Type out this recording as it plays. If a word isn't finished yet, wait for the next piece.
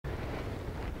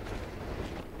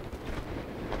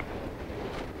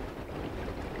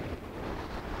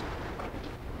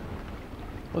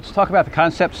Let's talk about the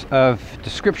concepts of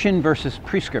description versus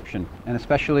prescription, and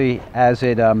especially as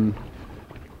it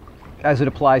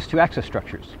applies to access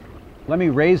structures. Let me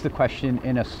raise the question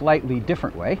in a slightly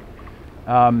different way.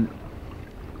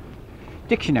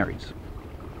 Dictionaries.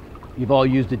 You've all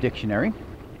used a dictionary.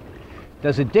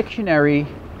 Does a dictionary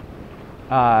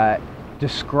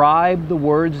describe the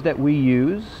words that we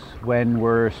use when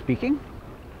we're speaking?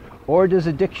 Or does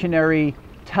a dictionary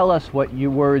tell us what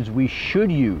words we should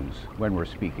use when we're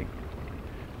speaking?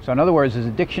 So in other words, is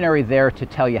a dictionary there to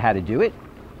tell you how to do it?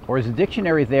 Or is a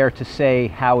dictionary there to say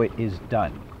how it is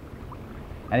done?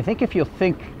 And I think if you'll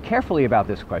think carefully about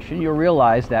this question, you'll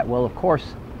realize that, well, of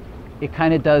course, it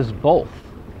kind of does both.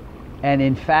 And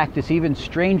in fact, it's even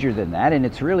stranger than that, and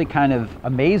it's really kind of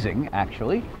amazing,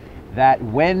 actually, that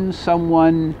when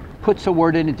someone puts a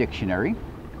word in a dictionary,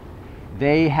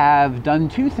 they have done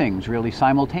two things really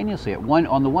simultaneously.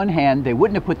 On the one hand, they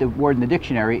wouldn't have put the word in the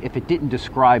dictionary if it didn't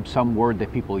describe some word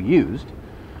that people used.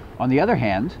 On the other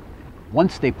hand,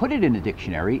 once they put it in a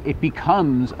dictionary, it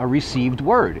becomes a received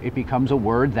word. It becomes a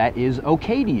word that is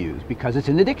okay to use because it's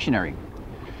in the dictionary.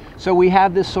 So we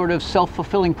have this sort of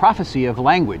self-fulfilling prophecy of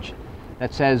language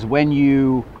that says when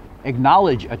you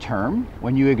acknowledge a term,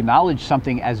 when you acknowledge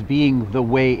something as being the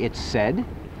way it's said,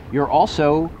 you're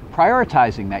also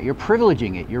prioritizing that, you're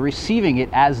privileging it, you're receiving it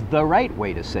as the right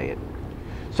way to say it.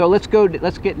 So let's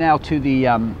get now to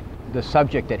the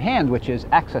subject at hand, which is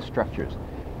access structures.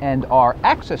 And are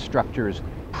access structures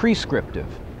prescriptive?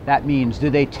 That means, do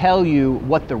they tell you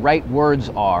what the right words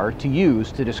are to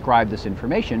use to describe this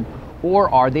information, or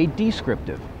are they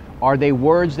descriptive? Are they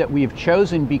words that we have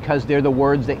chosen because they're the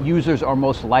words that users are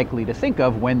most likely to think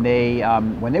of when they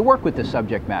work with the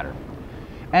subject matter?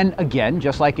 And again,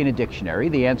 just like in a dictionary,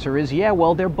 the answer is, yeah,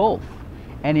 well, they're both.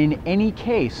 And in any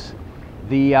case,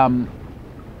 the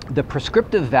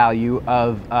prescriptive value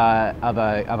of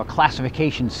a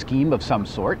classification scheme of some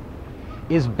sort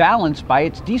is balanced by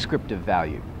its descriptive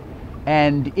value.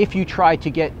 And if you try to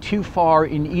get too far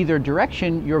in either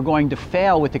direction, you're going to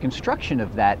fail with the construction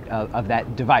of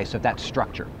that device, of that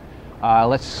structure.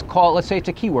 Let's say it's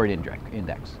a keyword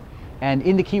index. And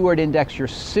in the keyword index, you're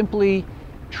simply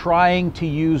trying to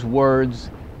use words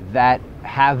that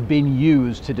have been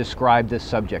used to describe this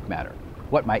subject matter.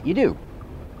 What might you do?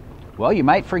 Well, you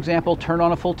might, for example, turn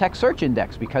on a full text search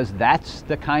index, because that's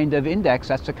the kind of index,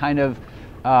 that's the kind of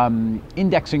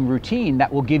indexing routine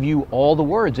that will give you all the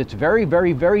words. It's very,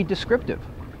 very, very descriptive.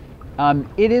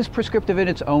 It is prescriptive in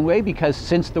its own way, because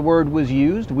since the word was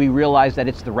used, we realize that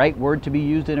it's the right word to be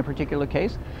used in a particular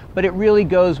case, but it really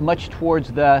goes much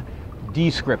towards the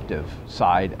descriptive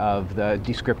side of the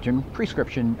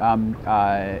prescription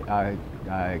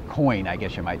coin, I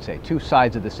guess you might say. Two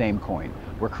sides of the same coin.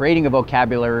 We're creating a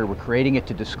vocabulary, we're creating it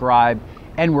to describe,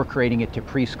 and we're creating it to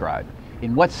prescribe.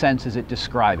 In what sense is it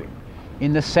describing?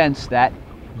 In the sense that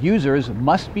users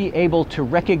must be able to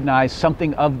recognize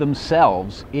something of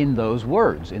themselves in those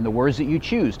words, in the words that you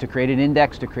choose, to create an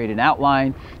index, to create an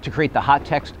outline, to create the hot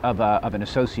text of an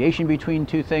association between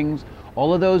two things.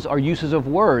 All of those are uses of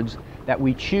words that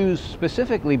we choose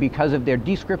specifically because of their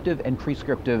descriptive and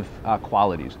prescriptive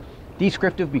qualities.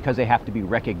 Descriptive because they have to be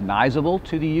recognizable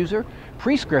to the user.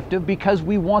 Prescriptive because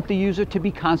we want the user to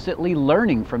be constantly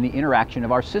learning from the interaction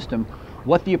of our system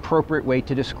what the appropriate way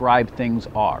to describe things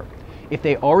are. If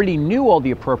they already knew all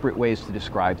the appropriate ways to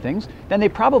describe things, then they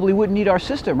probably wouldn't need our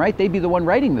system, right? They'd be the one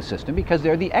writing the system because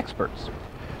they're the experts.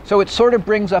 So it sort of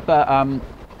brings up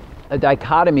a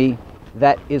dichotomy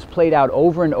that is played out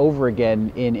over and over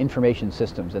again in information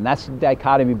systems, and that's the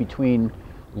dichotomy between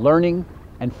learning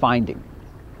and finding.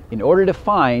 In order to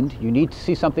find, you need to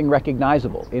see something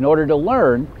recognizable. In order to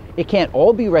learn, it can't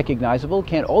all be recognizable, it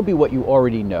can't all be what you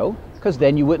already know, because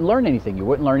then you wouldn't learn anything, you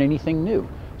wouldn't learn anything new.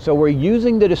 So we're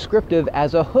using the descriptive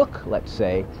as a hook, let's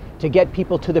say, to get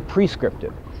people to the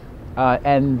prescriptive.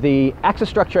 And the access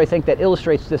structure, I think, that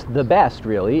illustrates this the best,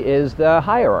 really, is the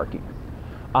hierarchy.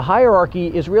 A hierarchy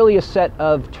is really a set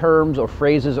of terms or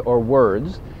phrases or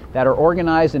words that are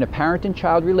organized in a parent and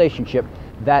child relationship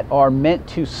that are meant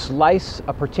to slice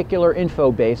a particular info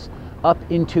base up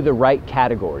into the right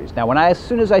categories. Now, as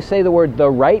soon as I say the word the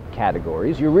right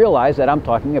categories, you realize that I'm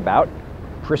talking about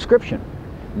prescription.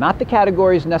 Not the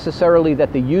categories necessarily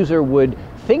that the user would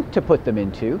think to put them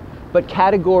into, but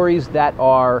categories that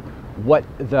are what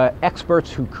the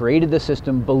experts who created the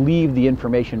system believe the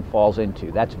information falls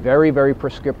into. That's very, very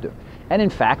prescriptive. And in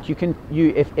fact,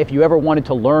 if you ever wanted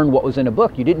to learn what was in a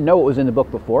book, you didn't know what was in the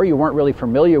book before, you weren't really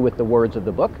familiar with the words of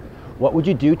the book, what would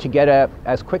you do to get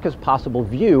as quick as possible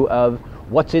view of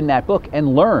what's in that book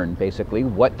and learn, basically,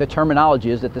 what the terminology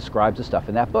is that describes the stuff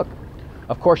in that book?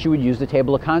 Of course, you would use the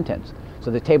table of contents.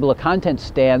 So the table of contents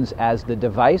stands as the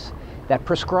device that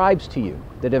prescribes to you,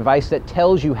 the device that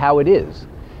tells you how it is.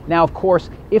 Now, of course,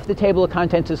 if the table of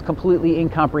contents is completely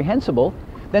incomprehensible,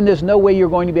 then there's no way you're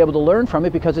going to be able to learn from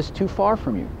it because it's too far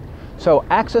from you. So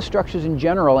access structures in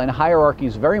general, and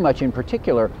hierarchies very much in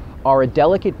particular, are a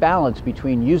delicate balance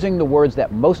between using the words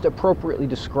that most appropriately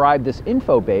describe this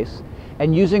info base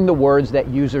and using the words that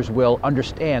users will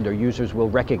understand or users will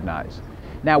recognize.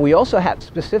 Now, we also have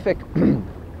specific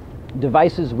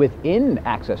devices within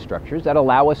access structures that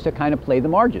allow us to kind of play the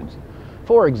margins.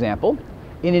 For example,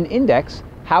 in an index,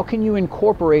 how can you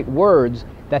incorporate words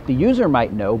that the user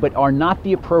might know but are not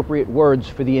the appropriate words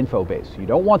for the info base? You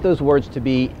don't want those words to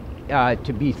be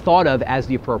thought of as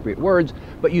the appropriate words,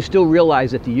 but you still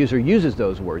realize that the user uses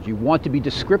those words. You want to be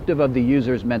descriptive of the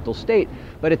user's mental state,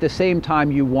 but at the same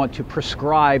time you want to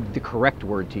prescribe the correct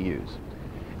word to use.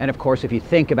 And of course, if you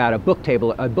think about a book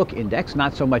table, a book index,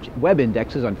 not so much web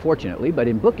indexes unfortunately, but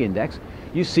in book index,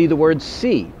 you see the word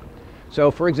see. So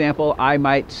for example, I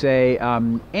might say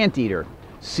anteater,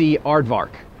 see aardvark,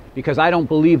 because I don't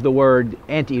believe the word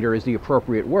anteater is the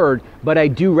appropriate word, but I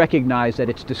do recognize that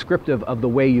it's descriptive of the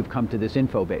way you've come to this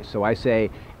info base. So I say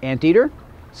anteater,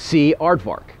 see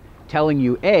aardvark, telling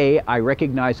you A, I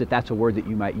recognize that that's a word that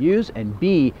you might use, and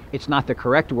B, it's not the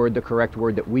correct word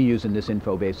that we use in this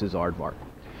info base is aardvark.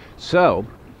 So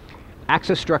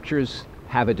access structures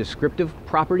have a descriptive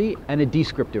property and a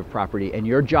descriptive property, and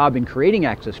your job in creating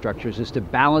access structures is to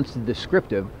balance the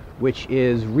descriptive, which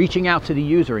is reaching out to the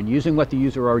user and using what the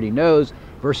user already knows,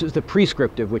 versus the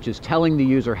prescriptive, which is telling the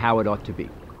user how it ought to be.